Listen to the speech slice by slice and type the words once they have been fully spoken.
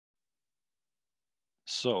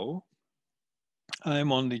So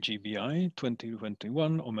I'm on the GBI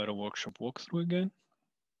 2021 OMERO workshop walkthrough again.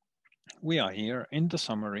 We are here in the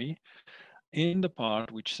summary in the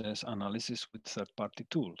part which says analysis with third-party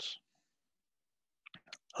tools.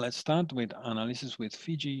 Let's start with analysis with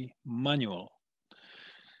Fiji manual.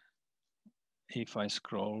 If I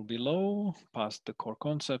scroll below, past the core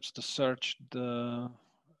concepts, the search, the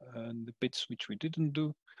bits which we didn't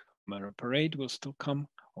do, OMERO parade will still come.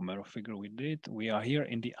 OMERO figure we did. We are here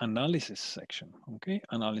in the analysis section, okay?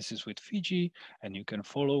 Analysis with Fiji, and you can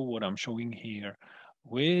follow what I'm showing here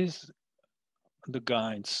with the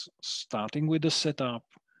guides, starting with the setup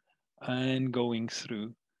and going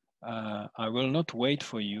through. I will not wait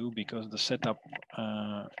for you because the setup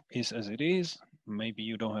is as it is. Maybe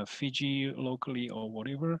you don't have Fiji locally or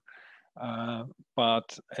whatever,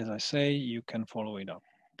 but as I say, you can follow it up.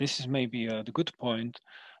 This is maybe the good point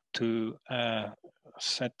to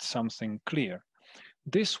set something clear.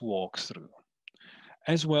 This walkthrough,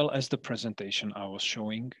 as well as the presentation I was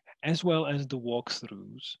showing, as well as the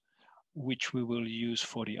walkthroughs, which we will use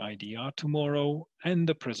for the IDR tomorrow, and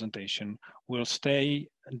the presentation will stay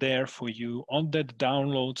there for you on that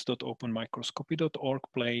downloads.openmicroscopy.org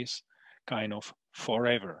place kind of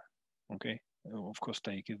forever, okay? Of course,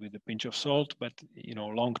 take it with a pinch of salt, but you know,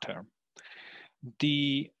 long term.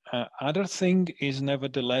 The other thing is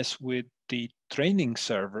nevertheless with the training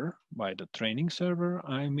server. By the training server,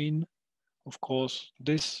 I mean, of course,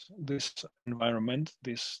 this environment,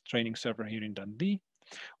 this training server here in Dundee,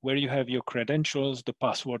 where you have your credentials, the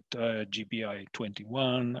password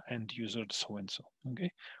GBI21 and user so-and-so,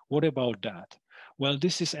 okay? What about that? Well,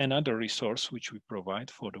 this is another resource which we provide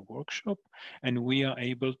for the workshop, and we are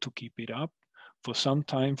able to keep it up for some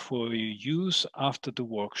time for use after the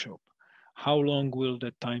workshop. How long will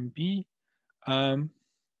that time be?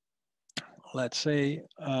 Let's say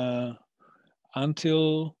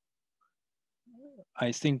until,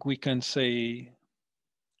 I think we can say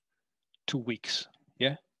 2 weeks,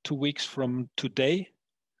 yeah? 2 weeks from today.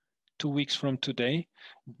 2 weeks from today,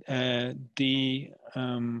 the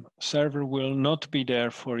server will not be there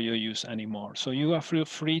for your use anymore. So you are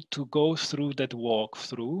free to go through that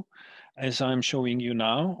walkthrough as I'm showing you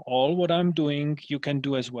now. All what I'm doing, you can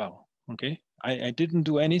do as well, okay? I didn't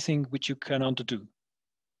do anything which you cannot do,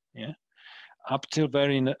 yeah? Up till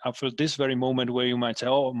this very moment where you might say,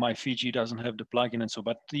 oh, my Fiji doesn't have the plugin and so,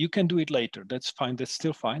 but you can do it later. That's fine, that's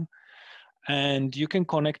still fine. And you can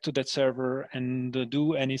connect to that server and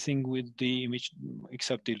do anything with the image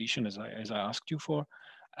except deletion as I asked you for,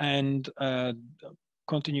 and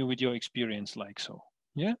continue with your experience like so,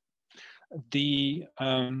 yeah?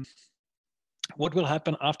 What will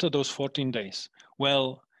happen after those 14 days?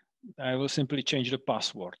 Well, I will simply change the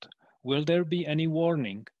password. Will there be any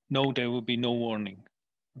warning? No, there will be no warning,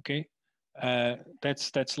 okay?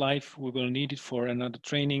 That's life. We will need it for another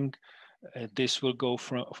training. This will go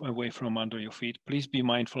away from under your feet. Please be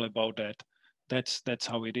mindful about that. That's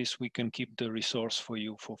how it is. We can keep the resource for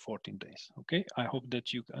you for 14 days, okay? I hope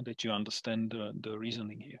that you understand the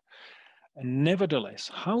reasoning here. And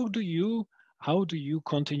nevertheless, how do you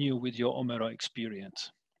continue with your OMERO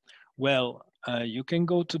experience? Well, you can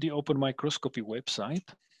go to the Open Microscopy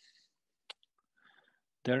website.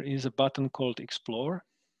 There is a button called Explore.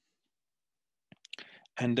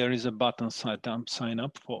 And there is a button sign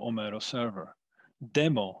up for OMERO server,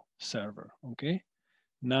 demo server, okay?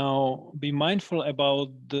 Now, be mindful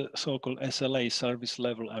about the so-called SLA, service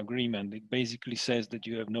level agreement. It basically says that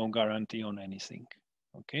you have no guarantee on anything,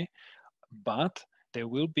 okay? But there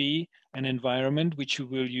will be an environment which you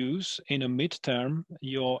will use in a midterm.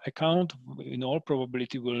 Your account, in all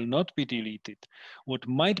probability, will not be deleted. What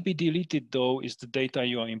might be deleted, though, is the data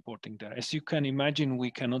you are importing there. As you can imagine, we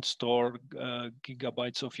cannot store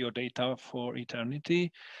gigabytes of your data for eternity,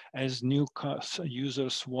 as new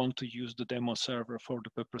users want to use the demo server for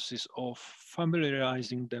the purposes of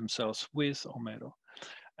familiarizing themselves with OMERO.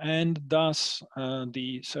 And thus,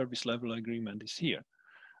 the service level agreement is here.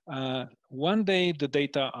 One day the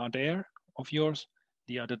data are there of yours,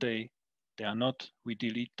 the other day they are not, we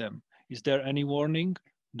delete them. Is there any warning?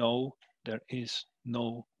 No, there is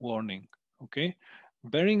no warning, okay?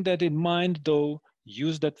 Bearing that in mind though,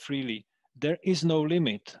 use that freely. There is no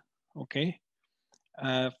limit, okay,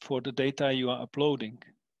 for the data you are uploading.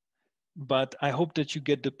 But I hope that you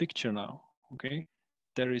get the picture now, okay?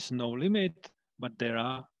 There is no limit, but there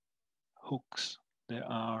are hooks, there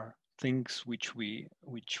are things which we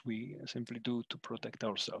simply do to protect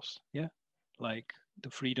ourselves, yeah? Like the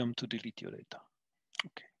freedom to delete your data,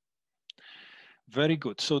 okay? Very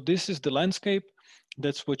good. So this is the landscape.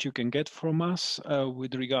 That's what you can get from us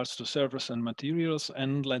with regards to servers and materials.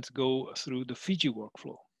 And let's go through the Fiji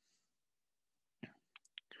workflow.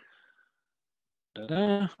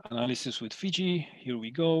 Analysis with Fiji. Here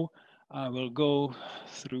we go. I will go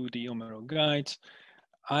through the OMERO guides.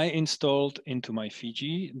 I installed into my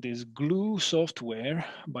Fiji this glue software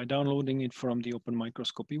by downloading it from the Open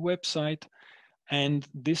Microscopy website. And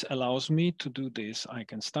this allows me to do this. I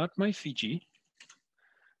can start my Fiji.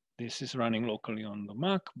 This is running locally on the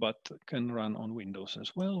Mac, but can run on Windows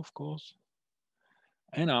as well, of course.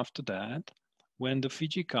 And after that, when the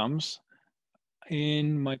Fiji comes,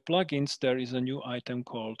 in my plugins, there is a new item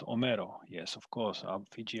called OMERO. Yes, of course,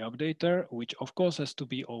 Fiji Updater, which of course has to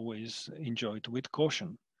be always enjoyed with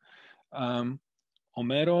caution.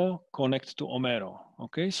 OMERO, connect to OMERO.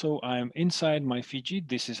 Okay, so I'm inside my Fiji.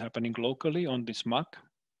 This is happening locally on this Mac.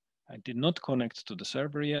 I did not connect to the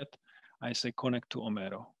server yet. I say connect to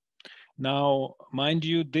OMERO. Now, mind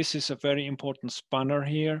you, this is a very important spanner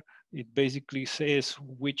here. It basically says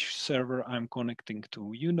which server I'm connecting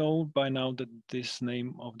to. You know by now that this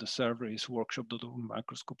name of the server is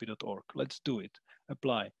workshop.microscopy.org. Let's do it.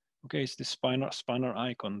 Apply. Okay, it's the spanner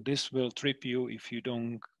icon. This will trip you if you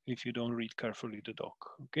don't read carefully the doc.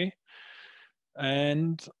 Okay,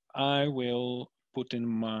 and I will put in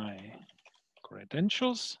my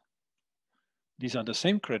credentials. These are the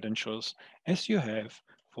same credentials as you have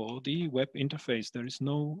for the web interface. There is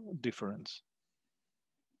no difference.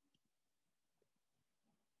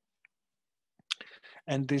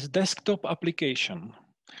 And this desktop application,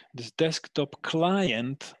 this desktop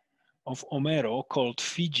client of OMERO called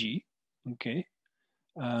Fiji, okay,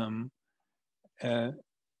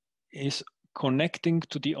 is connecting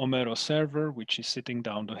to the OMERO server, which is sitting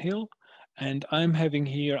down the hill. And I'm having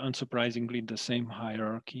here, unsurprisingly, the same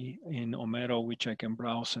hierarchy in OMERO, which I can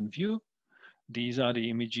browse and view. These are the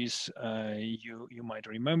images you might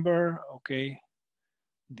remember, okay?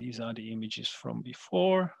 These are the images from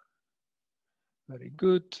before. Very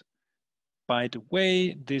good. By the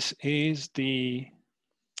way, this is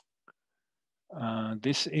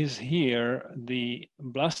here the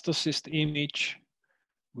blastocyst image,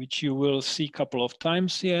 which you will see a couple of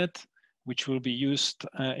times yet, which will be used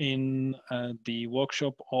in the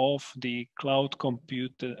workshop of the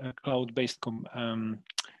cloud-based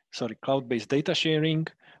data sharing,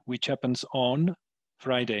 which happens on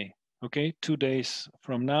Friday. Okay, 2 days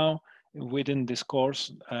from now, within this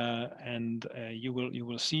course, and you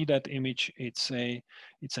will see that image. It's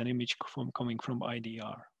an image coming from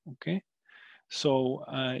IDR. Okay, so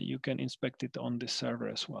you can inspect it on this server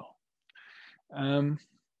as well.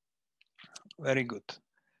 Very good.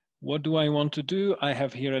 What do I want to do? I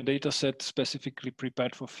have here a data set specifically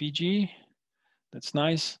prepared for Fiji. That's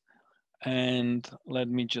nice. And let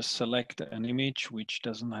me just select an image which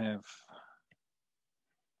doesn't have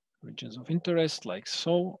regions of interest, like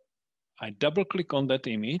so. I double click on that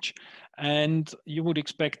image and you would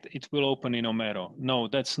expect it will open in OMERO. No,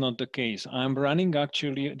 that's not the case. I'm running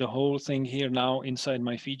actually the whole thing here now inside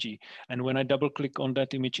my Fiji. And when I double click on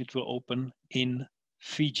that image, it will open in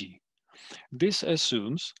Fiji. This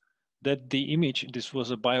assumes that the image, this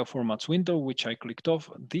was a bioformats window, which I clicked off.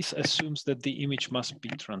 This assumes that the image must be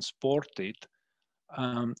transported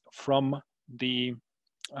from the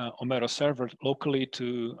OMERO server locally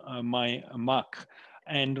to my Mac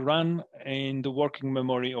and run in the working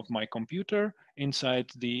memory of my computer inside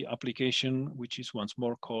the application, which is once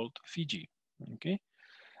more called Fiji. Okay.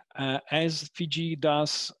 As Fiji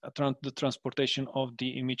does the transportation of the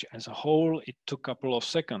image as a whole, it took a couple of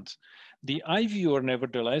seconds. The iViewer,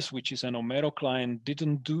 nevertheless, which is an OMERO client,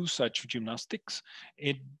 didn't do such gymnastics.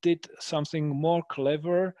 It did something more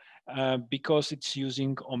clever because it's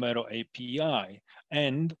using OMERO API,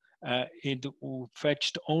 and it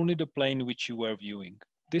fetched only the plane which you were viewing.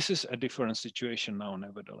 This is a different situation now,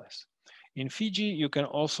 nevertheless. In Fiji, you can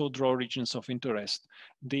also draw regions of interest.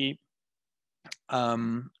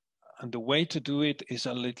 And the way to do it is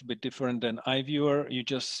a little bit different than iViewer. You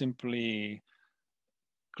just simply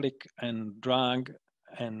click and drag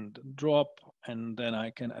and drop, and then I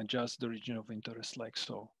can adjust the region of interest like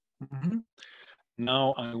so.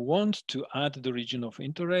 Now I want to add the region of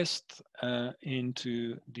interest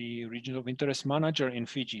into the region of interest manager in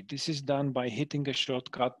Fiji. This is done by hitting a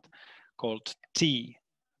shortcut called T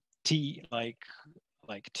like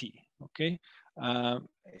T, okay?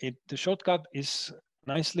 The shortcut is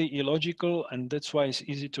nicely illogical, and that's why it's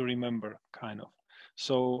easy to remember, kind of.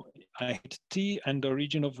 So I hit T and the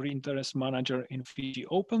region of interest manager in Fiji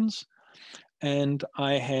opens, and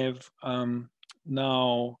I have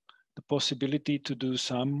now the possibility to do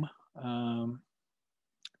some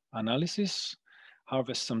analysis.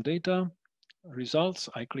 harvest some data, results,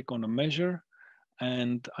 I click on a measure,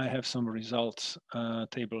 and I have some results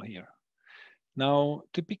table here. Now,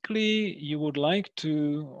 typically you would like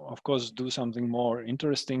to, of course, do something more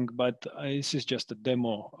interesting, but this is just a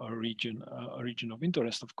demo region of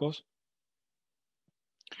interest, of course.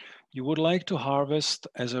 You would like to harvest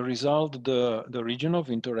as a result the region of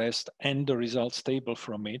interest and the results table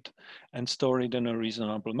from it and store it in a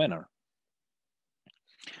reasonable manner.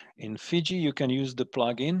 In Fiji, you can use the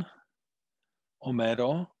plugin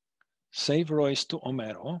OMERO, save rows to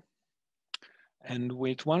OMERO. And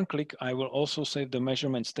with one click, I will also save the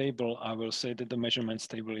measurements table. I will say that the measurements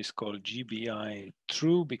table is called GBI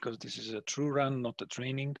true because this is a true run, not a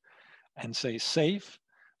training, and say save.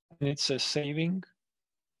 And it says saving,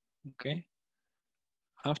 okay?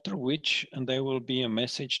 After which, and there will be a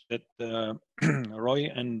message that the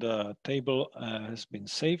ROI and the table has been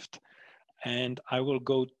saved. And I will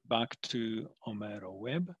go back to OMERO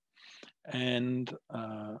web and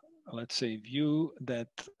let's say view that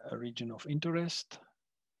region of interest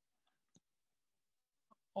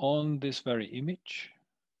on this very image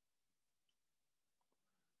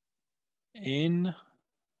in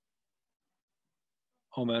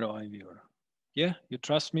OMERO iViewer. Yeah, you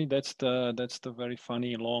trust me, that's the very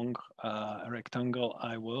funny long rectangle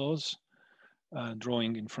I was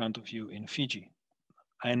drawing in front of you in Fiji.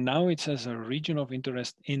 And now it says a region of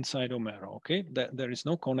interest inside OMERO, okay? There is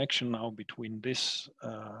no connection now between this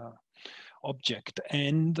object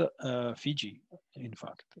and Fiji, in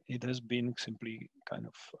fact. It has been simply kind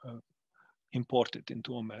of imported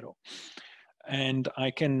into OMERO. And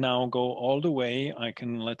I can now go all the way. I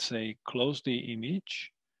can, let's say, close the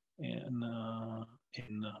image in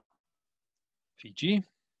Fiji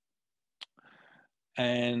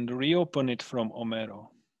and reopen it from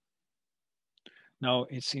OMERO. Now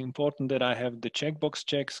it's important that I have the checkbox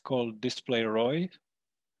checks called display ROI.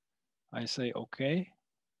 I say okay.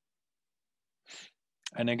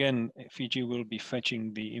 And again, Fiji will be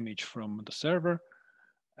fetching the image from the server.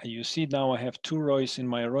 You see now I have two ROIs in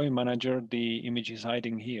my ROI manager. The image is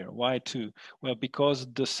hiding here. Why two? Well, because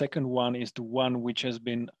the second one is the one which has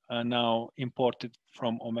been now imported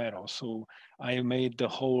from OMERO. So I made the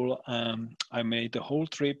whole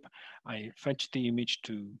trip. I fetched the image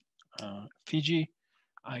to Fiji.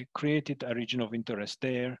 I created a region of interest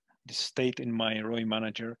there. This stayed in my ROI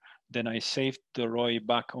manager. Then I saved the ROI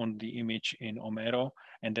back on the image in OMERO.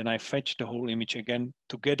 And then I fetched the whole image again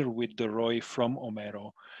together with the ROI from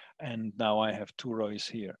OMERO. And now I have two ROIs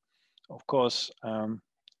here. Of course,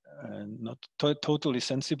 not totally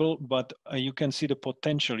sensible, but you can see the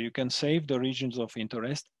potential. You can save the regions of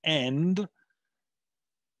interest and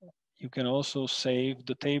you can also save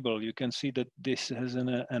the table. You can see that this has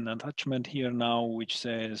an attachment here now, which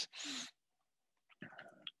says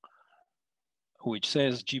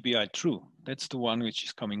GBI true. That's the one which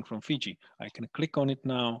is coming from Fiji. I can click on it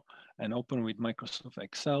now and open with Microsoft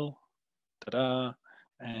Excel. Ta-da!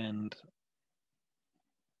 And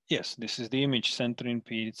yes, this is the image centering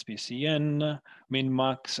PCN, min,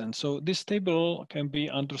 max. And so this table can be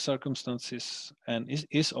under circumstances and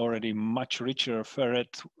is already much richer.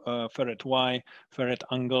 Ferret Y, ferret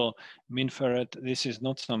angle, min ferret. This is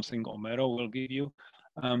not something OMERO will give you.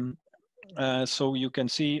 So you can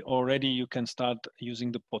see already you can start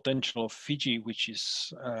using the potential of Fiji, which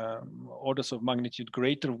is orders of magnitude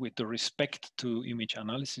greater with the respect to image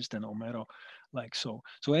analysis than OMERO, like so.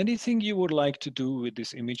 So anything you would like to do with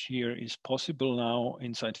this image here is possible now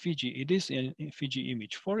inside Fiji. It is in Fiji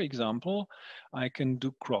image. For example, I can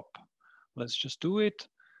do crop. Let's just do it.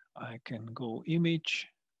 I can go image,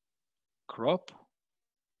 crop.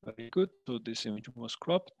 Very good. So this image was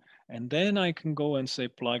cropped. And then I can go and say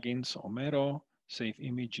plugins, OMERO, save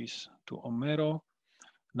images to OMERO.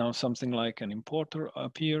 Now something like an importer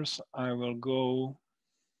appears. I will go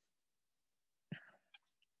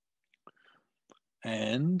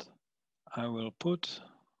and I will put,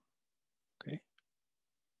 okay.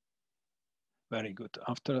 Very good.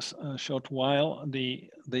 After a short while, the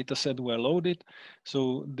dataset were loaded.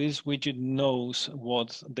 So this widget knows what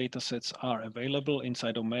datasets are available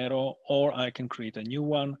inside OMERO, or I can create a new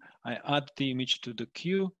one. I add the image to the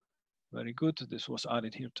queue. Very good. This was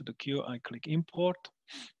added here to the queue. I click import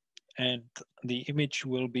and the image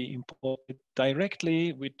will be imported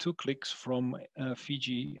directly with 2 clicks from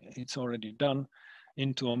Fiji. It's already done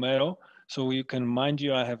into OMERO. So you can, mind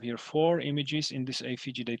you, I have here 4 images in this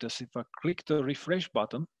Fiji dataset. If I click the refresh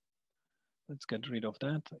button, let's get rid of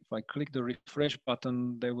that. If I click the refresh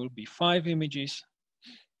button, there will be 5 images.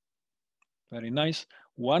 Very nice.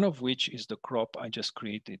 One of which is the crop I just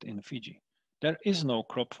created in Fiji. There is no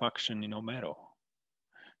crop function in OMERO.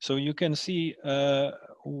 So you can see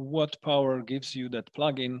what power gives you that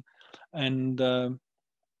plugin, and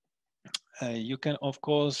you can, of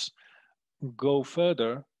course, go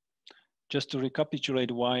further. Just to recapitulate,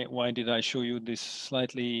 why did I show you this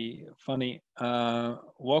slightly funny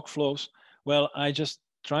workflows? Well, I just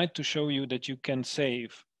tried to show you that you can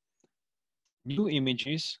save new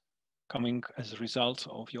images coming as a result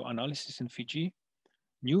of your analysis in Fiji,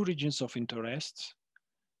 new regions of interest,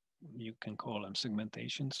 you can call them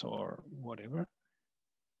segmentations or whatever,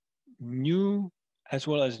 new, as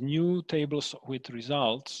well as new tables with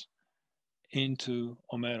results into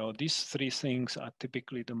OMERO. These three things are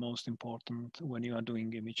typically the most important when you are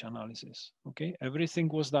doing image analysis. Okay, everything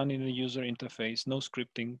was done in the user interface, no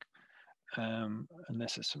scripting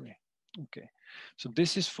necessary. Okay, so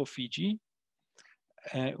this is for Fiji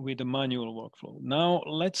with the manual workflow. Now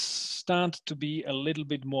let's start to be a little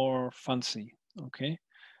bit more fancy. Okay,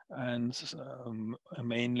 and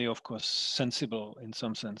mainly, of course, sensible in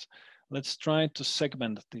some sense. Let's try to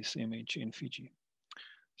segment this image in Fiji.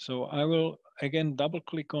 So I will again double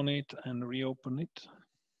click on it and reopen it.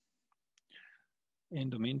 In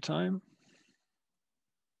the meantime,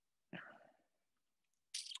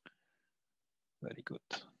 very good.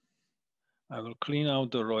 I will clean out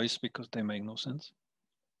the rows because they make no sense.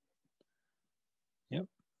 Yep,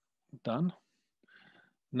 done.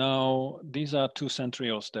 Now these are two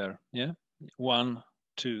centrioles there. Yeah, 1,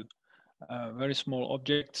 2, very small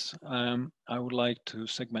objects. I would like to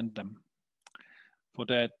segment them. For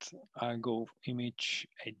that, I go image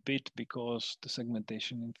 8-bit because the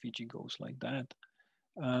segmentation in Fiji goes like that.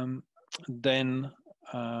 Then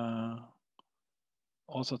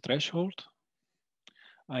also threshold.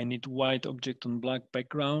 I need white object on black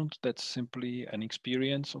background. That's simply an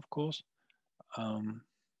experience, of course.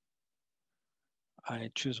 I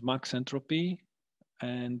choose max entropy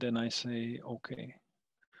and then I say, okay.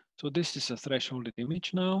 So this is a thresholded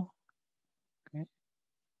image now. Okay.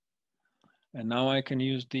 And now I can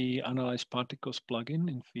use the Analyze Particles plugin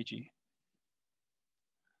in Fiji.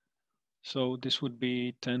 So this would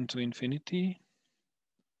be 10 to infinity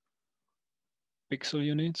pixel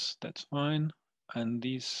units, that's fine. And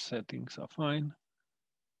these settings are fine.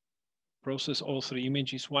 Process all three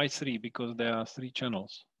images. Why 3? Because there are 3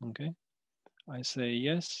 channels, okay? I say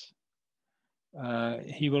yes.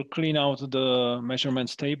 He will clean out the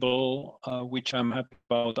measurements table, which I'm happy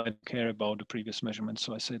about. I don't care about the previous measurements,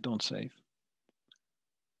 so I say don't save.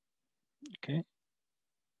 Okay.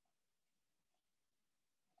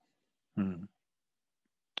 And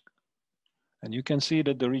you can see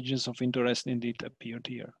that the regions of interest indeed appeared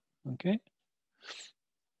here. Okay.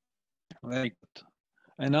 Very good.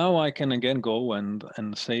 And now I can again go and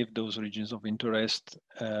save those regions of interest.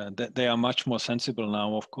 That they are much more sensible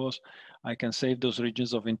now, of course. I can save those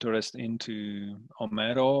regions of interest into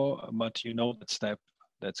OMERO, but you know that step,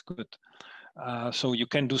 that's good. So you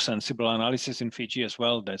can do sensible analysis in Fiji as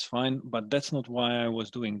well, that's fine, but that's not why I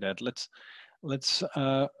was doing that. Let's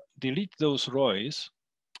delete those rows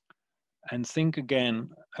and think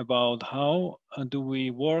again about how do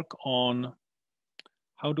we work on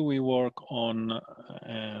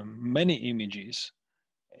many images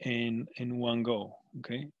in one go.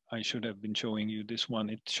 Okay, I should have been showing you this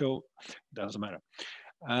one. Doesn't matter.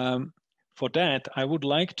 For that, I would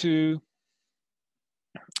like to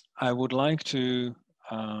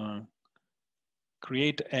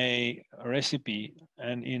create a recipe,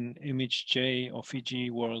 and in ImageJ or Fiji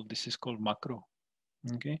world, this is called macro.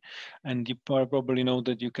 Okay, and you probably know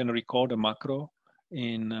that you can record a macro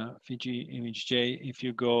in Fiji ImageJ if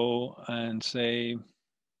you go and say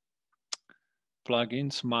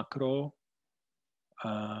plugins macro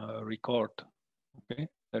record. Okay,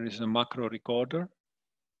 there is a macro recorder,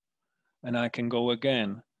 and I can go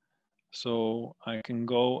again. So I can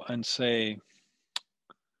go and say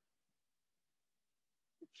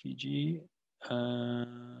Fiji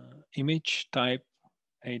image type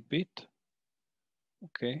 8-bit.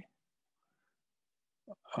 Okay.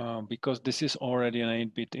 Because this is already an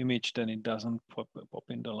 8-bit image, then it doesn't pop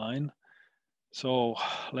in the line. So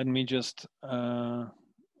let me just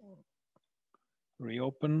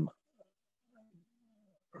reopen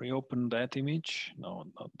that image. No,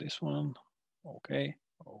 not this one. Okay,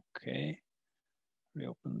 okay.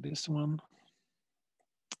 Reopen this one.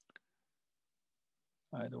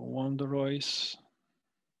 I don't want the rows,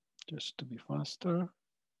 just to be faster.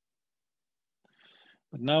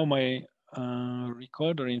 But now my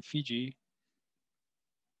recorder in Fiji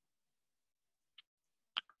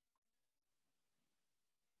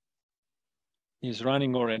is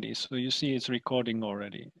running already. So you see it's recording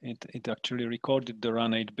already. It actually recorded the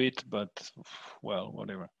run 8-bit, but well,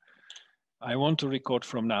 whatever. I want to record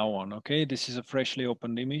from now on, okay? This is a freshly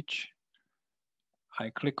opened image. I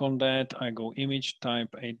click on that, I go image type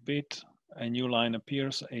 8-bit, a new line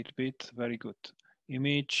appears, 8-bit, very good.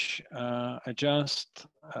 Image, adjust,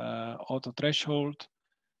 auto threshold,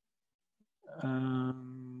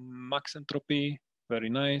 max entropy, very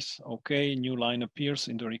nice. Okay, new line appears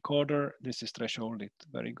in the recorder. This is thresholded,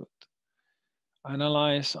 very good.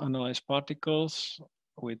 Analyze particles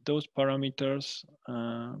with those parameters.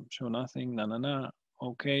 Show nothing,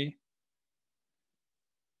 okay.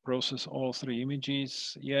 Process all 3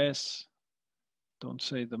 images, yes. Don't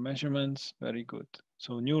say the measurements, very good.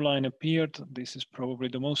 So new line appeared. This is probably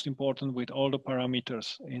the most important with all the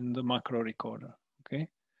parameters in the macro recorder, okay?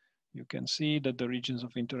 You can see that the regions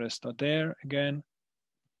of interest are there again.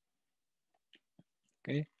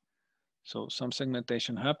 Okay, so some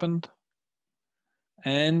segmentation happened,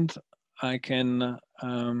 and I can,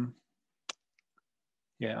 I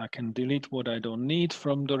can delete what I don't need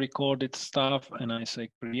from the recorded stuff, and I say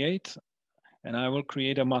create, and I will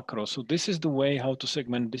create a macro. So this is the way how to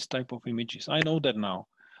segment this type of images. I know that now.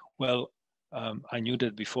 Well, I knew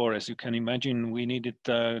that before. As you can imagine, we needed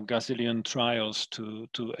gazillion trials to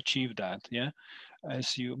achieve that. Yeah,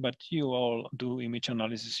 but you all do image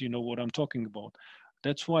analysis. You know what I'm talking about.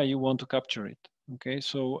 That's why you want to capture it. Okay,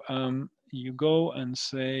 so you go and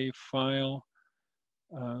say File,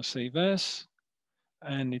 Save As,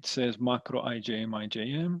 and it says macro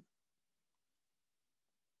IJM.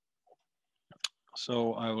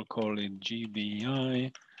 So I will call it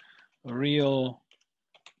GBI real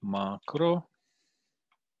macro.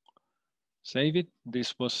 Save it.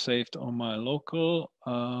 This was saved on my local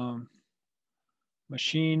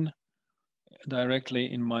machine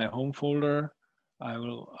directly in my home folder. I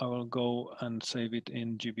will go and save it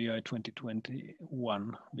in GBI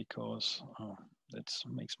 2021 because that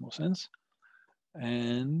makes more sense.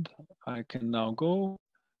 And I can now go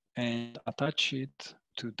and attach it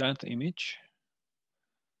to that image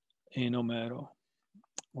in OMERO.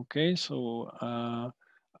 Okay, so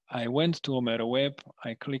I went to OMERO Web.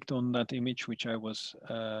 I clicked on that image which I was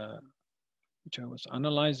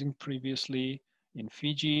analyzing previously in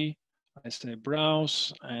Fiji. I say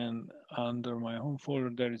browse, and under my home folder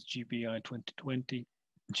there is GBI 2020,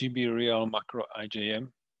 GB real macro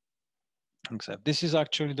IJM. Except this is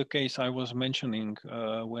actually the case I was mentioning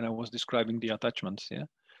when I was describing the attachments, yeah,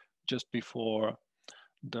 just before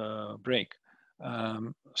the break.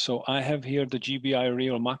 So I have here the GBI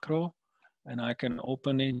real macro, and I can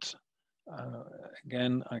open it.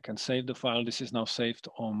 Again, I can save the file. This is now saved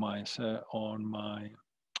on my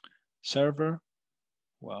server.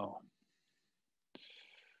 Wow.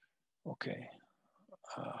 Okay.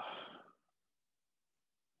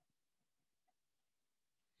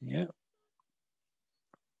 Yeah.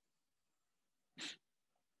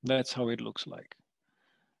 That's how it looks like.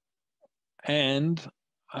 And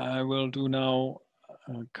I will do now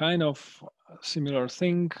a kind of similar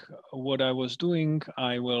thing. What I was doing,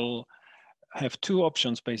 I will have two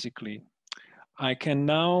options basically. I can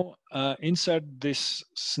now insert this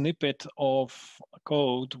snippet of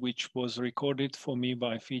code which was recorded for me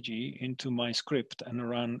by Fiji into my script and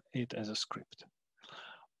run it as a script.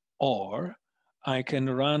 Or I can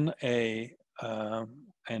run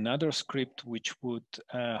another script which would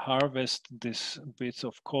harvest this bits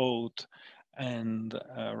of code and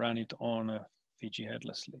run it on a Fiji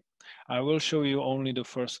headlessly. I will show you only the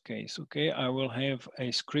first case, okay? I will have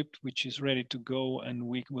a script which is ready to go, and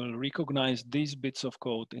we will recognize these bits of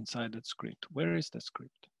code inside that script. Where is the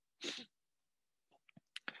script?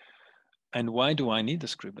 And why do I need the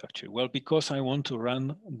script actually? Well, because I want to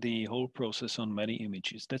run the whole process on many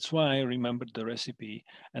images. That's why I remembered the recipe,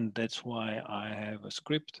 and that's why I have a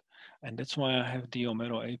script, and that's why I have the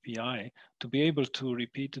OMERO API to be able to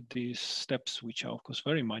repeat these steps, which are of course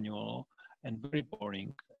very manual and very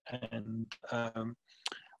boring and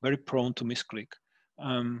very prone to misclick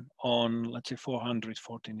on, let's say,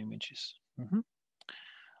 414 images.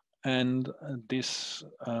 And this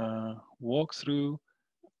walkthrough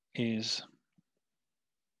is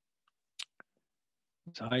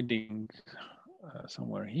hiding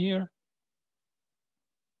somewhere here.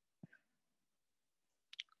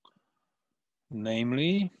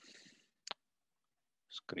 Namely,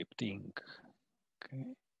 scripting. Okay.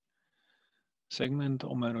 Segment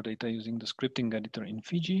OMERO data using the scripting editor in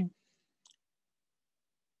Fiji.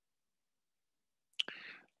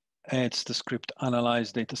 It's the script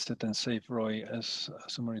analyze dataset and save ROI as a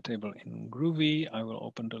summary table in Groovy. I will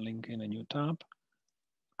open the link in a new tab.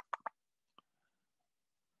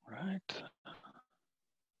 Right.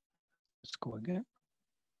 Let's go again.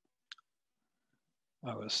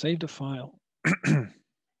 I will save the file.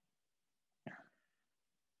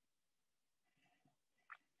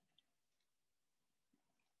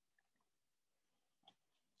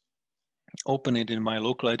 open it in my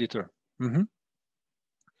local editor.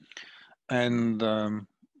 And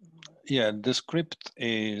yeah, the script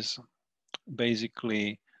is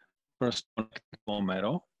basically first connected to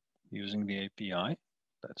OMERO using the API.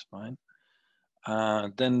 That's fine.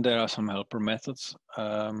 Then there are some helper methods.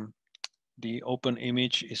 The open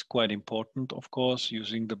image is quite important, of course,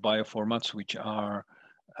 using the bioformats which are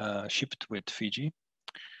shipped with Fiji.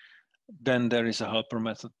 Then there is a helper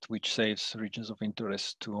method which saves regions of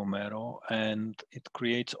interest to OMERO, and it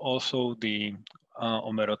creates also the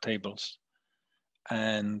OMERO tables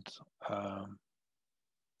and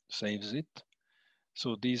saves it.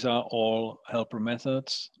 So these are all helper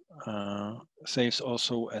methods. Saves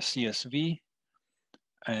also a CSV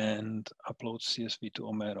and uploads CSV to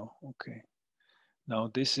OMERO. Okay. Now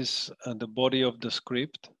this is the body of the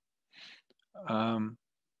script.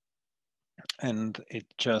 And it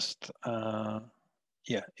just,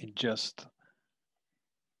 it just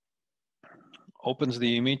opens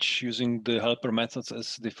the image using the helper methods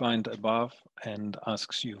as defined above and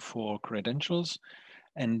asks you for credentials.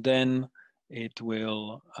 And then it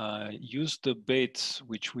will use the bits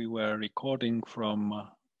which we were recording from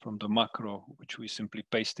the macro, which we simply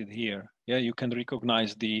pasted here. Yeah, you can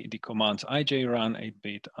recognize the commands IJRun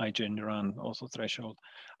 8-bit, IJRun also threshold,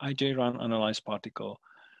 IJRun analyze particle,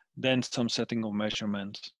 then some setting of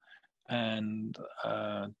measurements, and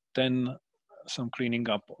then some cleaning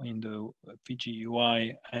up in the Fiji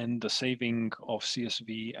UI and the saving of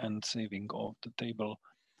CSV and saving of the table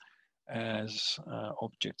as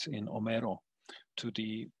objects in OMERO to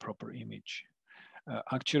the proper image.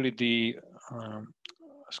 Actually, the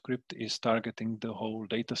script is targeting the whole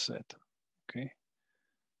data set. Okay,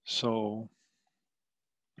 so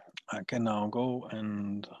I can now go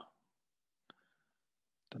and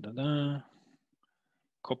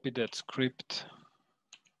copy that script,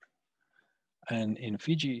 and in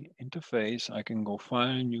Fiji interface I can go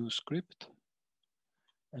File, New Script,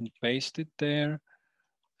 and paste it there,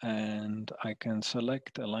 and I can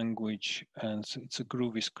select a language, and so it's a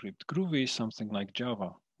Groovy script. Groovy is something like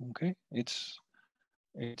Java. Okay, it's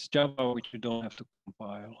Java which you don't have to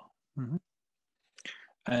compile.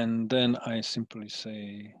 And then I simply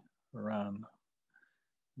say run.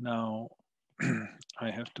 Now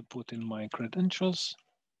I have to put in my credentials.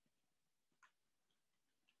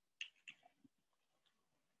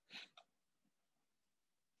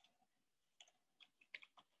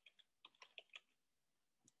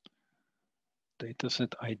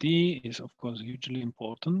 Dataset ID is of course hugely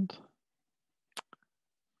important.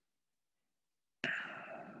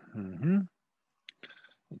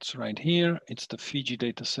 It's right here. It's the Fiji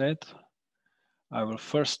dataset. I will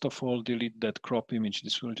first of all delete that crop image.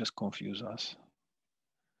 This will just confuse us.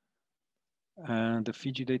 And the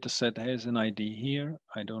Fiji dataset has an ID here.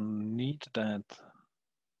 I don't need that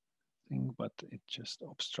thing, but it just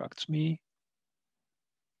obstructs me.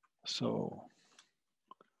 So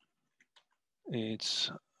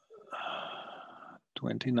it's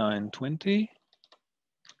 2920.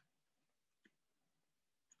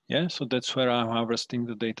 Yeah, so that's where I'm harvesting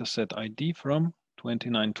the dataset ID from,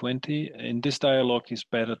 2920. In this dialog, it's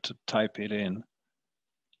better to type it in.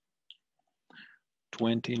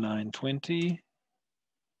 2920.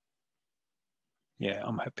 Yeah,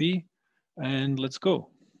 I'm happy. And let's go.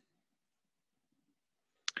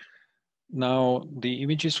 Now the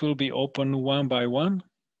images will be open one by one.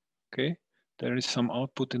 Okay, there is some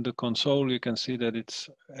output in the console. You can see that it's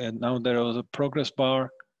now there is a progress bar,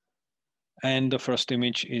 and the first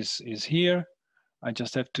image is here. I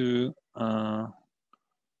just have to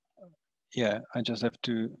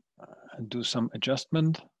do some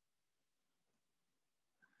adjustment.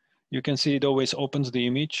 You can see it always opens the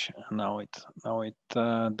image. Now it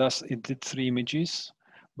did 3 images,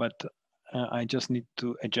 but I just need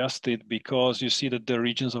to adjust it because you see that the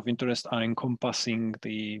regions of interest are encompassing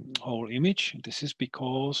the whole image. This is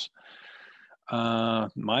because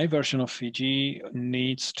my version of Fiji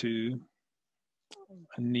needs the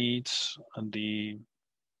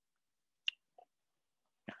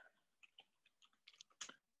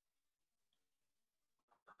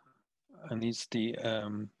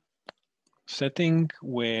setting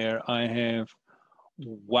where I have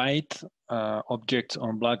white objects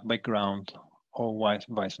on black background, or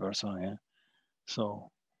vice versa. Yeah. So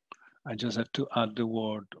I just have to add the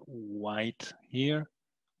word white here,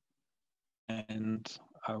 and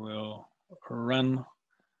I will run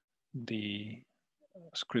the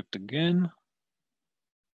script again.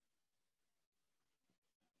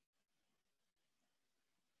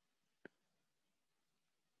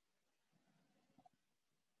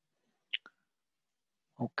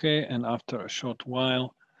 Okay, and after a short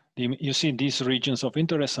while, You see these regions of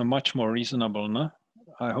interest are much more reasonable, no?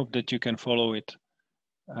 I hope that you can follow it.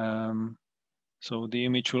 So the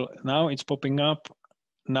image will, now it's popping up.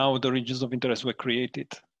 Now the regions of interest were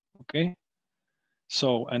created, okay?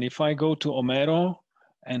 So, and if I go to OMERO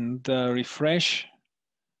and refresh,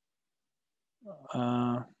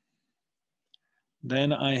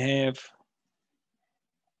 then I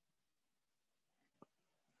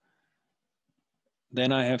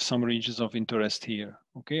have some regions of interest here,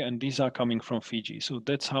 okay? And these are coming from Fiji. So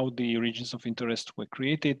that's how the regions of interest were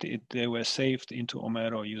created. They were saved into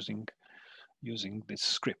OMERO using this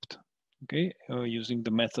script, okay? Using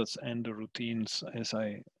the methods and the routines as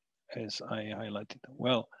I highlighted.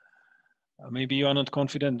 Well, maybe you are not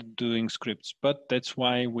confident doing scripts, but that's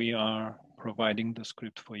why we are providing the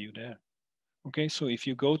script for you there. Okay, so if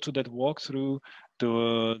you go to that walkthrough,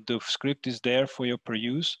 the script is there for your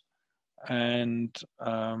peruse, and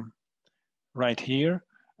right here,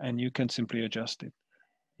 and you can simply adjust it.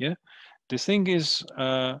 Yeah, the thing is,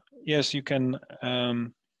 yes, you can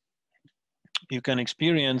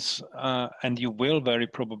experience, and you will very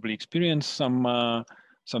probably experience some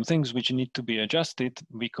things which need to be adjusted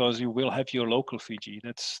because you will have your local Fiji.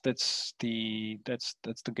 That's the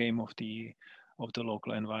game of the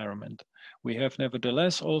local environment. We have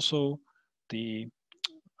nevertheless also the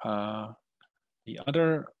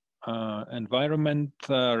other environment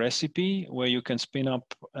recipe where you can spin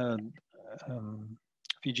up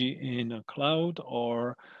Fiji in a cloud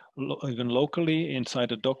or even locally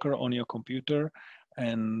inside a Docker on your computer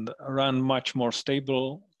and run much more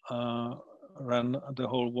stable, run the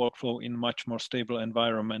whole workflow in much more stable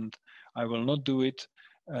environment. I will not do it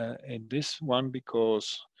in this one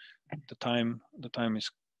because the time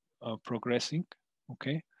is progressing,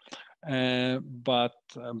 okay? But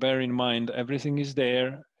bear in mind, everything is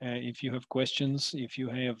there. If you have questions, if you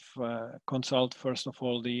have, consult first of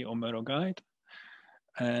all the OMERO guide,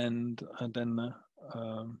 and then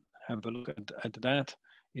have a look at that.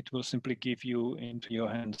 It will simply give you into your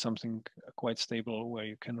hand something quite stable where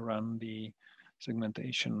you can run the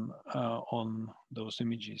segmentation on those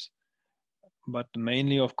images. But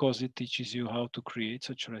mainly, of course, it teaches you how to create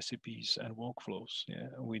such recipes and workflows. Yeah,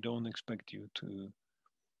 we don't expect you to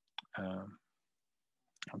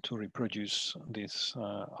reproduce this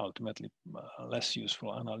ultimately less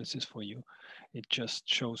useful analysis for you. It just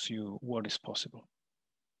shows you what is possible.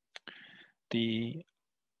 The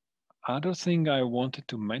other thing I wanted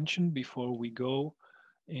to mention before we go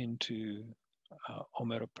into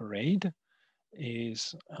OMERO Parade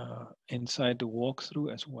is inside the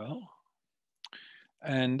walkthrough as well.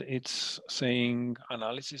 And it's saying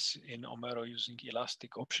analysis in OMERO using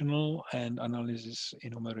ilastik optional and analysis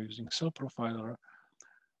in OMERO using CellProfiler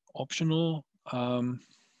optional.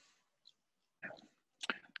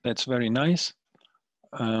 That's very nice.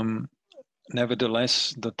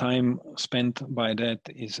 Nevertheless, the time spent by that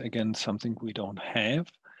is again something we don't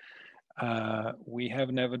have. We have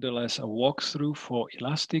nevertheless a walkthrough for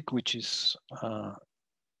ilastik, which is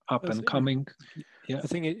up and coming. Yeah, I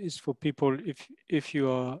think it is for people if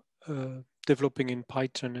you are developing in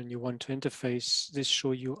Python and you want to interface, this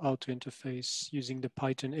show you how to interface using the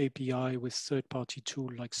Python API with third-party tool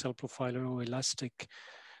like CellProfiler or ilastik,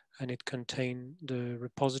 and it the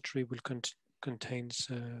repository will contains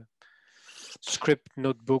script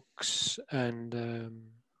notebooks and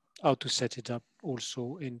how to set it up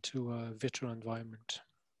also into a virtual environment.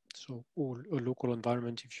 So a local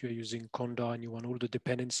environment, if you're using Conda and you want all the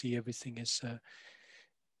dependency, everything is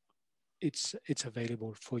it's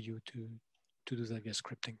available for you to do that via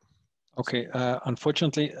scripting. Okay.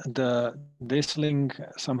 Unfortunately, this link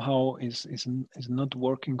somehow is not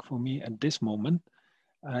working for me at this moment.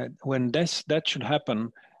 When that should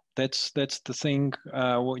happen, that's the thing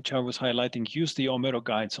which I was highlighting. Use the OMERO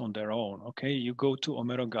guides on their own. Okay, you go to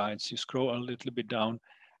OMERO guides, you scroll a little bit down,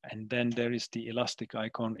 and then there is the ilastik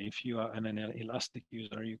icon. If you are an ilastik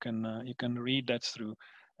user, you can read that through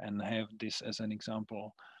and have this as an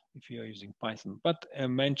example if you are using Python. But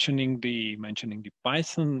mentioning the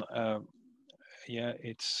Python, yeah,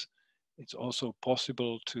 it's also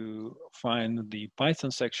possible to find the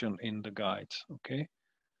Python section in the guides. Okay.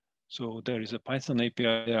 So there is a Python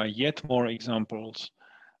API, there are yet more examples.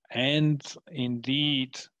 And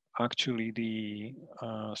indeed, actually the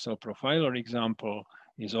CellProfiler example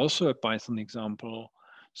is also a Python example.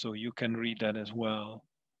 So you can read that as well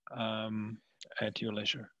at your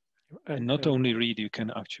leisure. And not only read, you can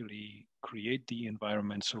actually create the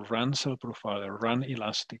environments, so run CellProfiler, run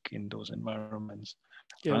ilastik in those environments,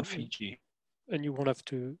 run Fiji. And you won't have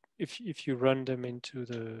to, if you run them into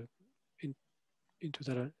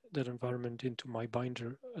that environment, into my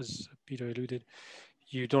binder, as Peter alluded,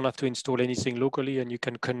 you don't have to install anything locally, and you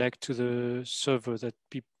can connect to the server that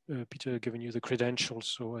Peter given you the credentials.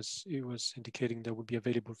 So as he was indicating, that would be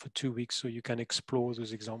available for 2 weeks. So you can explore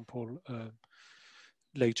those examples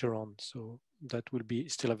later on. So that will be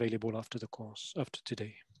still available after the course, after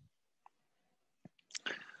today.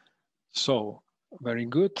 So very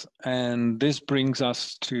good. And this brings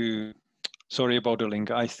us to, sorry about the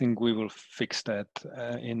link. I think we will fix that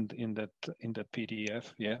in that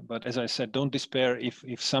PDF. Yeah, but as I said, don't despair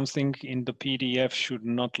if something in the PDF should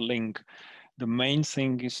not link. The main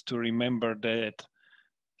thing is to remember that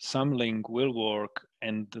some link will work,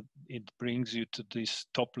 and it brings you to this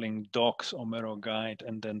top link docs OMERO guide,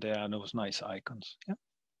 and then there are those nice icons. Yeah.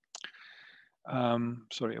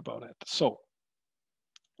 Sorry about that. So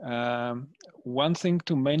one thing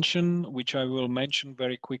to mention, which I will mention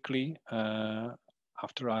very quickly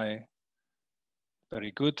after I.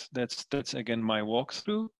 Very good. That's again my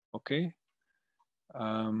walkthrough. Okay.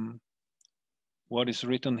 What is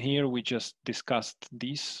written here? We just discussed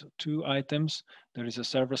these two items. There is a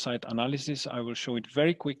server-side analysis. I will show it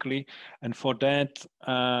very quickly, and for that,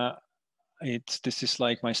 this is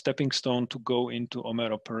like my stepping stone to go into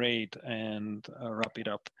OMERO Parade and wrap it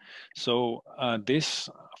up. So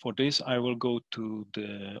for this, I will go to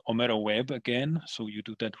the OMERO web again. So you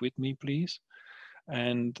do that with me, please.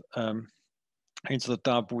 And it's the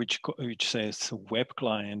tab which says web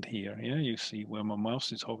client here. Yeah, you see where my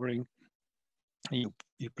mouse is hovering. You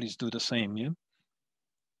please do the same. Yeah.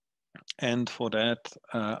 And for that,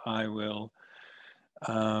 I will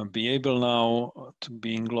be able now to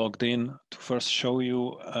being logged in to first show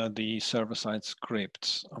you the server-side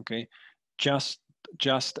scripts. Okay, just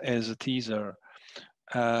as a teaser,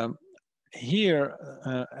 here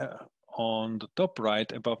on the top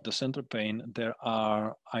right above the center pane, there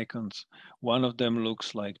are icons. One of them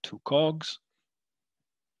looks like two cogs,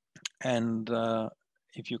 and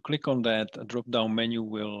if you click on that, a drop-down menu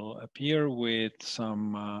will appear with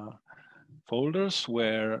some folders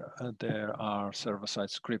where there are server-side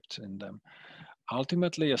scripts in them.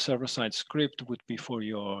 Ultimately, a server-side script would be for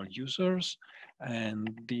your users, and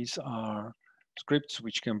these are scripts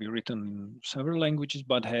which can be written in several languages,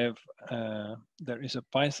 but have there is a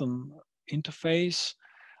Python interface,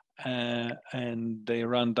 and they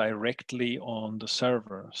run directly on the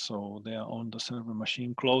server. So they are on the server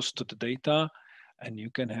machine close to the data, and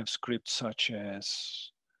you can have scripts such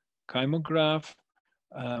as Kymograph.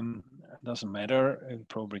 Doesn't matter, you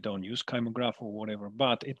probably don't use Kymograph or whatever,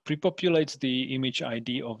 but it pre-populates the image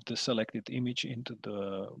ID of the selected image into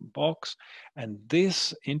the box. And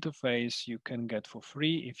this interface you can get for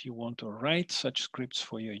free. If you want to write such scripts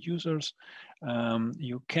for your users,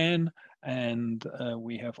 you can. And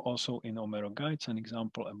we have also in OMERO guides an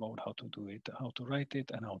example about how to do it, how to write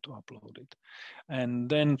it, and how to upload it. And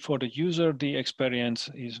then for the user, the experience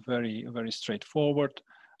is very, very straightforward.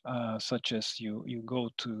 Such as you go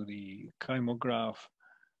to the Kymograph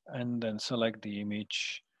and then select the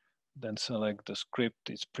image, then select the script,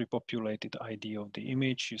 its pre-populated ID of the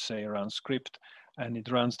image, you say run script, and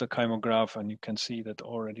it runs the Kymograph, and you can see that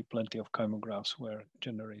already plenty of Kymographs were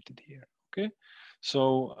generated here, okay?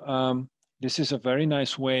 So this is a very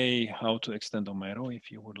nice way how to extend OMERO if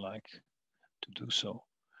you would like to do so.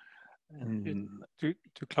 And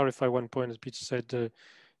to clarify one point, as Peter said,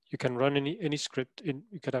 you can run any script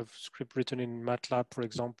you could have script written in MATLAB, for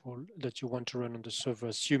example, that you want to run on the server,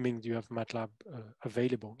 assuming you have MATLAB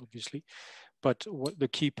available, obviously. But what the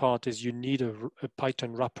key part is, you need a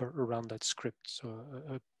Python wrapper around that script. So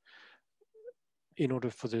in order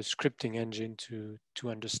for the scripting engine to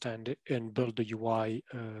understand it and build the UI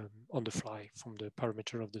on the fly from the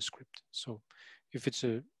parameter of the script. So if it's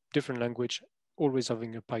a different language, always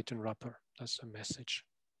having a Python wrapper, that's a message.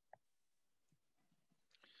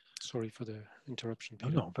 Sorry for the interruption,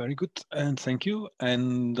 Peter. No, very good, and thank you.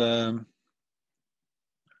 And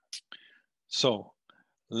so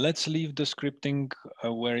let's leave the scripting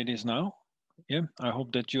where it is now. Yeah, I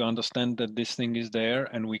hope that you understand that this thing is there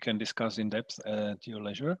and we can discuss in depth at your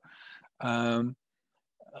leisure.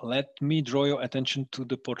 Let me draw your attention to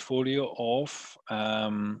the portfolio of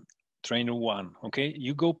trainer one. Okay,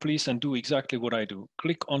 you go please and do exactly what I do.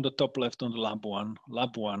 Click on the top left on the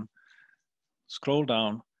lab one, scroll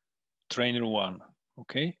down, trainer one.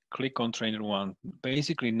 Okay, click on trainer one.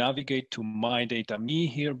 Basically navigate to my data, me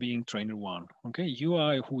here being trainer one. Okay, you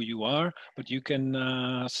are who you are, but you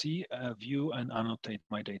can see, view and annotate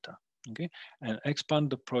my data. Okay, and expand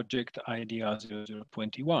the project idea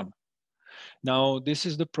 0021. Now, this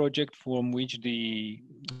is the project from which the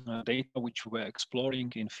data which we're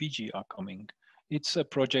exploring in Fiji are coming. It's a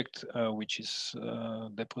project which is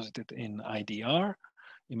deposited in IDR.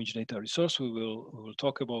 image data resource. We will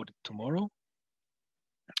talk about it tomorrow.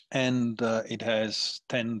 And it has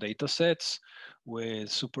 10 data sets with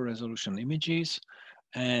super resolution images.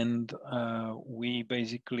 And we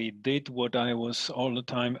basically did what I was all the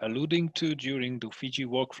time alluding to during the Fiji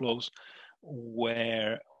workflows,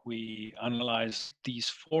 where we analyzed these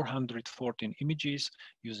 414 images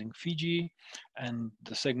using Fiji, and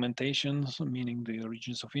the segmentations, meaning the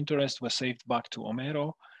regions of interest, were saved back to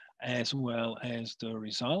OMERO, as well as the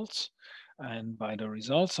results. And by the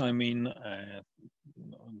results, I mean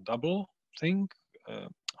double thing,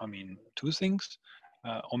 I mean two things,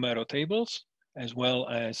 OMERO tables, as well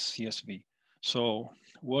as CSV. So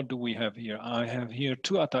what do we have here? I have here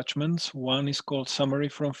two attachments. One is called Summary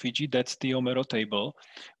from Fiji. That's the OMERO table.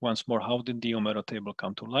 Once more, how did the OMERO table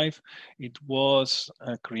come to life? It was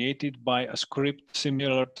created by a script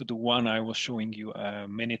similar to the one I was showing you a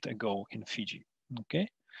minute ago in Fiji. Okay,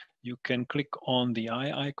 you can click on the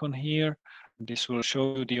eye icon here. This will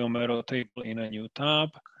show you the OMERO table in a new tab,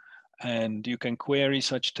 and you can query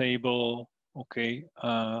such table, okay,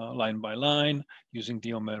 line by line using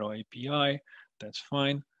the OMERO API. That's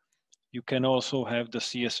fine. You can also have the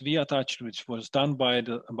CSV attached, which was done by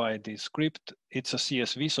the script. It's a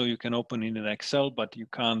CSV, so you can open it in Excel, but you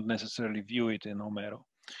can't necessarily view it in OMERO.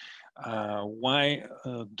 Why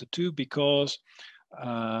the two? Because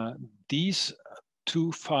these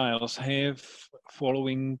two files have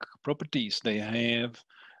following properties. They have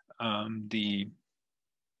the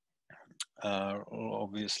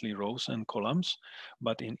obviously rows and columns,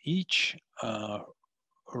 but in each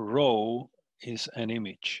row is an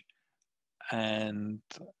image. And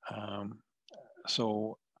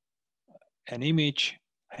so an image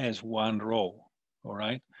has one row, all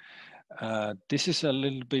right? This is a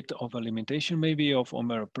little bit of a limitation maybe of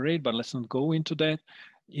OMERO Parade, but let's not go into that.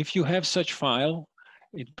 If you have such file,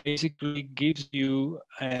 it basically gives you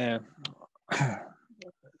a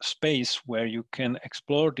space where you can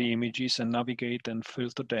explore the images and navigate and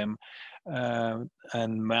filter them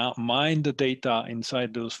and mine the data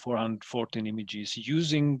inside those 414 images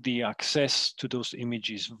using the access to those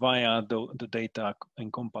images via the data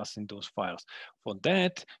encompassed in those files. For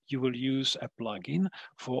that, you will use a plugin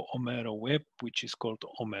for OMERO Web, which is called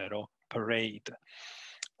OMERO Parade.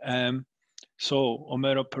 So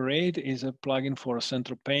OMERO Parade is a plugin for a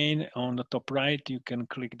central pane. On the top right, you can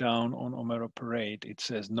click down on OMERO Parade. It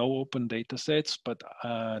says no open data sets, but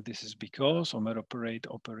this is because OMERO Parade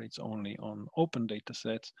operates only on open data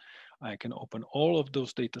sets. I can open all of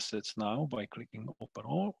those data sets now by clicking Open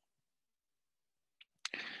All.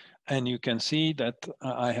 And you can see that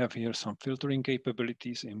I have here some filtering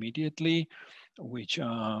capabilities immediately, which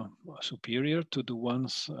are superior to the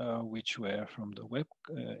ones which were from the web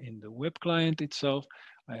in the web client itself.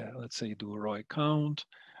 Let's say do ROI count,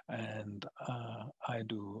 and I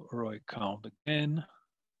do ROI count again.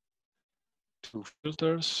 Two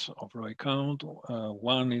filters of ROI count.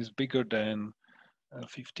 One is bigger than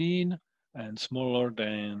 15 and smaller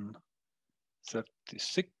than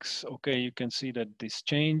 36. Okay, you can see that this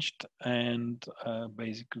changed, and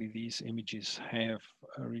basically these images have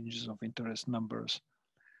ranges of interest numbers.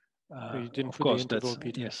 You didn't of put course, the interval, that's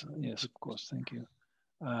Peter. yes, of course. Thank you.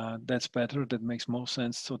 That's better. That makes more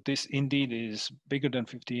sense. So this indeed is bigger than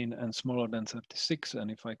 15 and smaller than 36.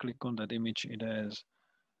 And if I click on that image, it has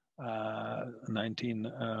 19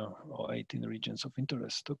 or 18 regions of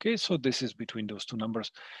interest. Okay, so this is between those two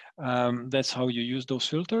numbers. That's how you use those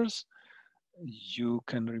filters. You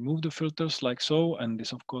can remove the filters like so, and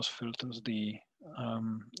this of course filters the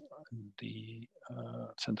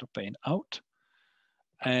central pane out.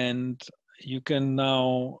 And you can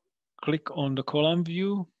now click on the column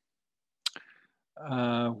view,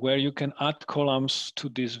 where you can add columns to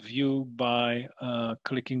this view by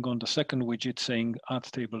clicking on the second widget saying add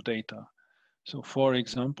table data. So for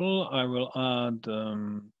example, I will add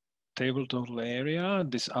table total area.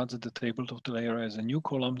 This adds the table total area as a new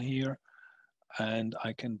column here, and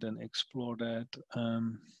I can then explore that.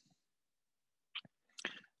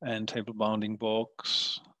 And table bounding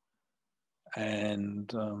box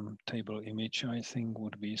and table image, I think,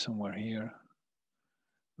 would be somewhere here.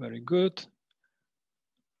 Very good.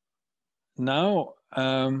 Now,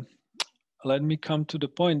 let me come to the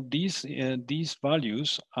point. These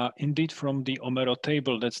values are indeed from the OMERO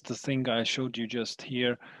table. That's the thing I showed you just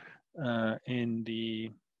here in the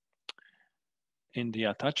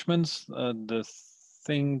attachments. The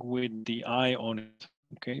thing with the eye on it.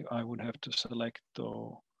 Okay, I would have to select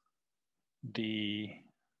the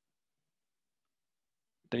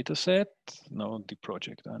data set, no, the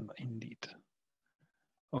project, and indeed.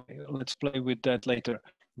 Okay, let's play with that later.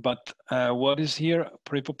 But what is here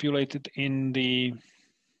pre-populated in the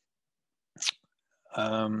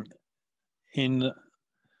in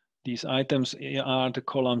these items are the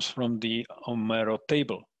columns from the OMERO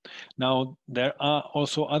table. Now, there are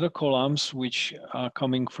also other columns which are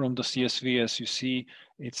coming from the CSV. As you see,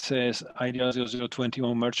 it says idea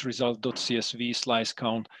 0021 merge result.csv slice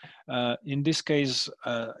count. In this case,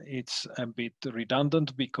 it's a bit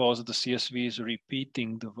redundant because the CSV is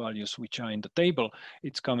repeating the values which are in the table.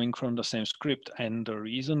 It's coming from the same script. And the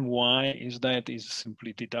reason why is that is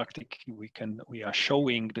simply didactic. We are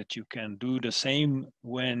showing that you can do the same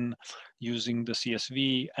when using the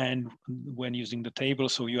CSV and when using the table,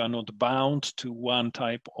 so you are not bound to one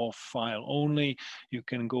type of file only. You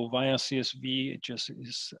can go via CSV, it just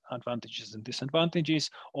is advantages and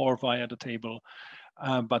disadvantages, or via the table.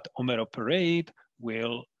 But OMERO Parade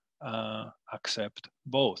will accept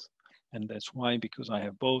both. And that's why, because I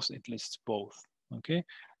have both, it lists both, okay?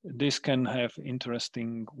 This can have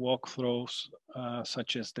interesting walkthroughs,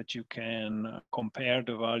 such as that you can compare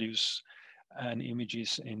the values and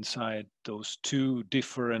images inside those two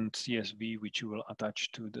different CSV, which you will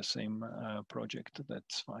attach to the same project.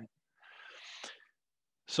 That's fine.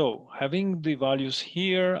 So having the values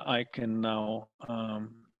here, I can now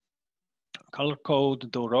color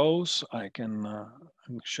code the rows. I can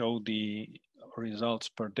show the results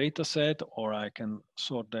per data set, or I can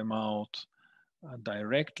sort them out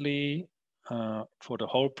directly. For the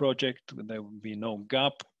whole project, there will be no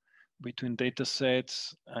gap between data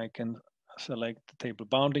sets. I can select the table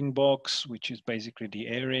bounding box, which is basically the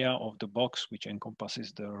area of the box which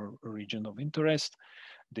encompasses the region of interest.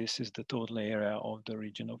 This is the total area of the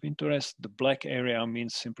region of interest. The black area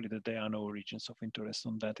means simply that there are no regions of interest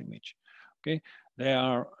on that image. Okay,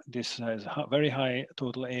 this has very high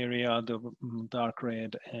total area, the dark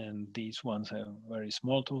red, and these ones have very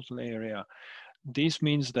small total area. This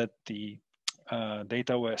means that the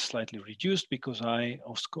data were slightly reduced because I,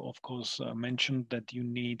 of course, mentioned that you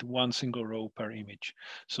need one single row per image.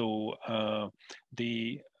 So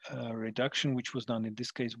the reduction which was done in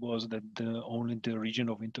this case was that only the region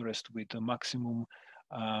of interest with the maximum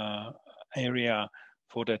area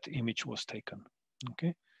for that image was taken.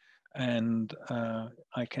 Okay, and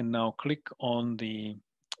I can now click on the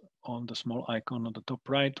small icon on the top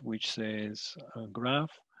right, which says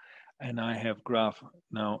graph, and I have graph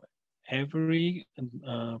now. Every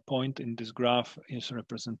point in this graph is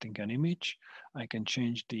representing an image. I can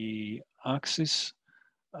change the axis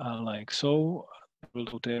like so, table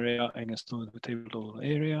total area against the table total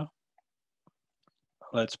area.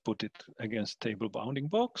 Let's put it against table bounding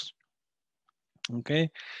box. Okay,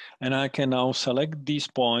 and I can now select these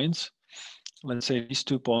points. Let's say these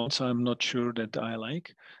 2 points, I'm not sure that I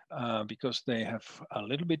like because they have a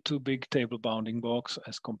little bit too big table bounding box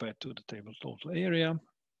as compared to the table total area.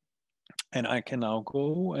 And I can now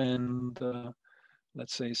go and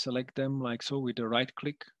let's say select them like so with the right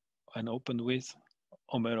click and open with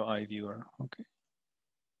OMERO iViewer, okay?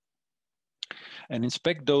 And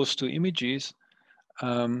inspect those 2 images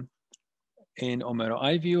in OMERO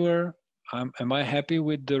iViewer. Am I happy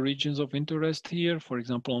with the regions of interest here? For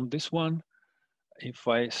example, on this one, if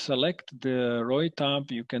I select the ROI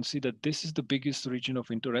tab, you can see that this is the biggest region of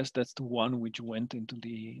interest. That's the one which went into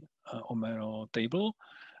the OMERO table.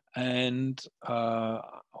 And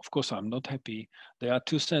of course, I'm not happy. There are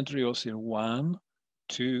 2 centrioles here, 1,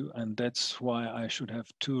 2, and that's why I should have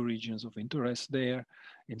 2 regions of interest there.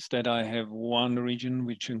 Instead, I have 1 region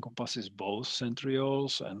which encompasses both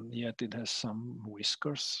centrioles, and yet it has some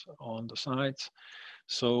whiskers on the sides.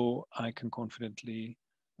 So I can confidently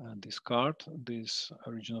discard this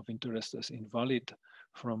region of interest as invalid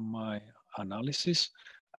from my analysis.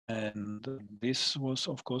 And this was,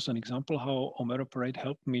 of course, an example how OMERO Parade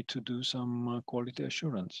helped me to do some quality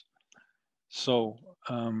assurance. So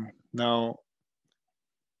now,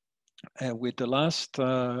 with the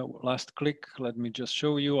last click, let me just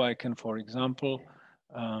show you. I can, for example,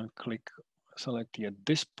 select here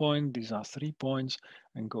this point. These are 3 points,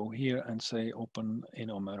 and go here and say open in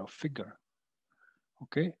OMERO figure.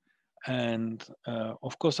 Okay, and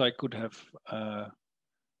of course, I could have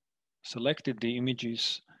selected the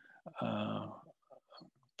images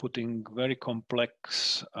putting very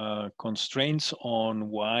complex constraints on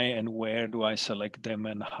why and where do I select them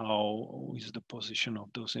and how is the position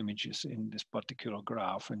of those images in this particular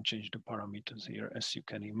graph, and change the parameters here, as you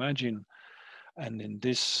can imagine. And in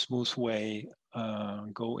this smooth way,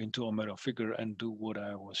 go into OMERO figure and do what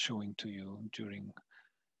I was showing to you during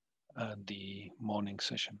the morning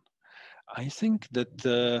session. I think that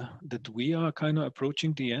that we are kind of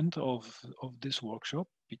approaching the end of this workshop,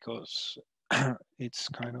 because it's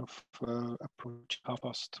kind of approaching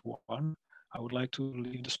 1:30. I would like to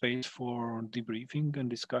leave the space for debriefing and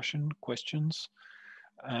discussion, questions.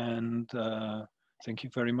 And thank you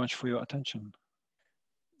very much for your attention.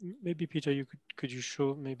 Maybe Peter, could you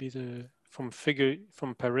show maybe the from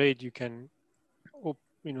Parade you can,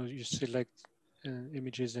 you select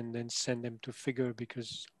images and then send them to Figure,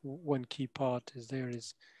 because one key part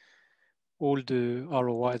is all the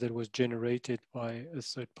ROI that was generated by a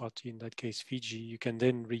third party, in that case Fiji, you can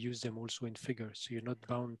then reuse them also in Figure, so you're not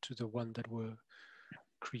bound to the one that were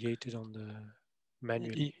created on the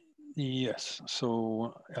manually. Yes,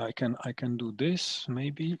 so I can do this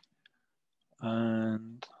maybe,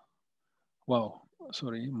 and wow,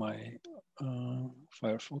 sorry, my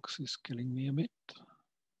Firefox is killing me a bit.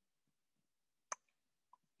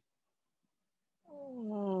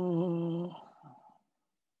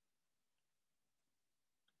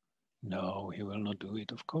 No, he will not do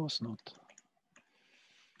it, of course not.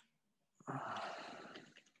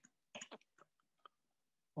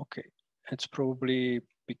 Okay, it's probably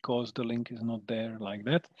because the link is not there like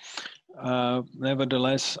that.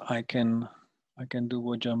 Nevertheless, I can do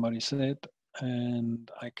what Jean-Marie said, and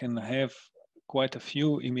I can have quite a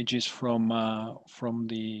few images from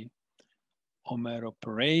the OMERO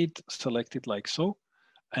parade selected like so.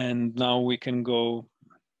 And now we can go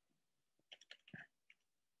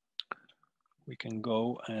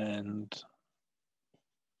and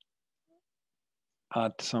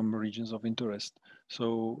add some regions of interest.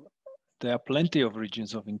 So there are plenty of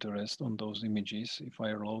regions of interest on those images. If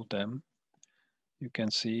I load them, you can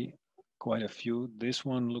see quite a few. This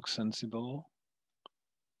one looks sensible.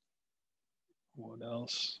 What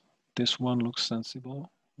else? This one looks sensible.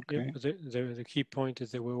 Okay. Yeah, but the key point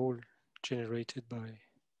is they were all generated by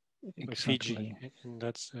Fiji, and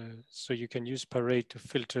that's so you can use Parade to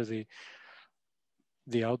filter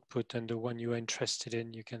the output, and the one you are interested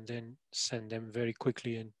in, you can then send them very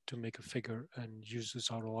quickly and to make a figure and use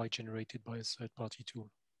this ROI generated by a third-party tool.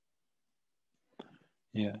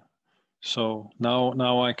 Yeah. So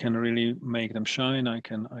now I can really make them shine. I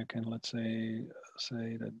can let's say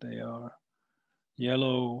that they are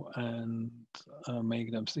yellow and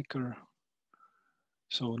make them thicker.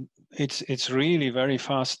 So it's really very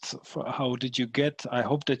fast. How did you get? I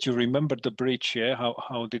hope that you remember the bridge. Yeah,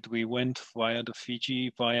 how did we went via the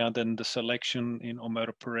Fiji, via then the selection in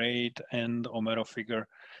OMERO Parade and OMERO Figure,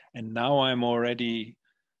 and now I'm already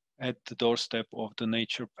at the doorstep of the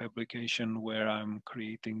Nature publication, where I'm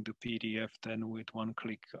creating the PDF then with one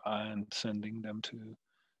click and sending them to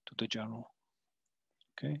the journal.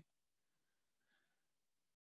 Okay.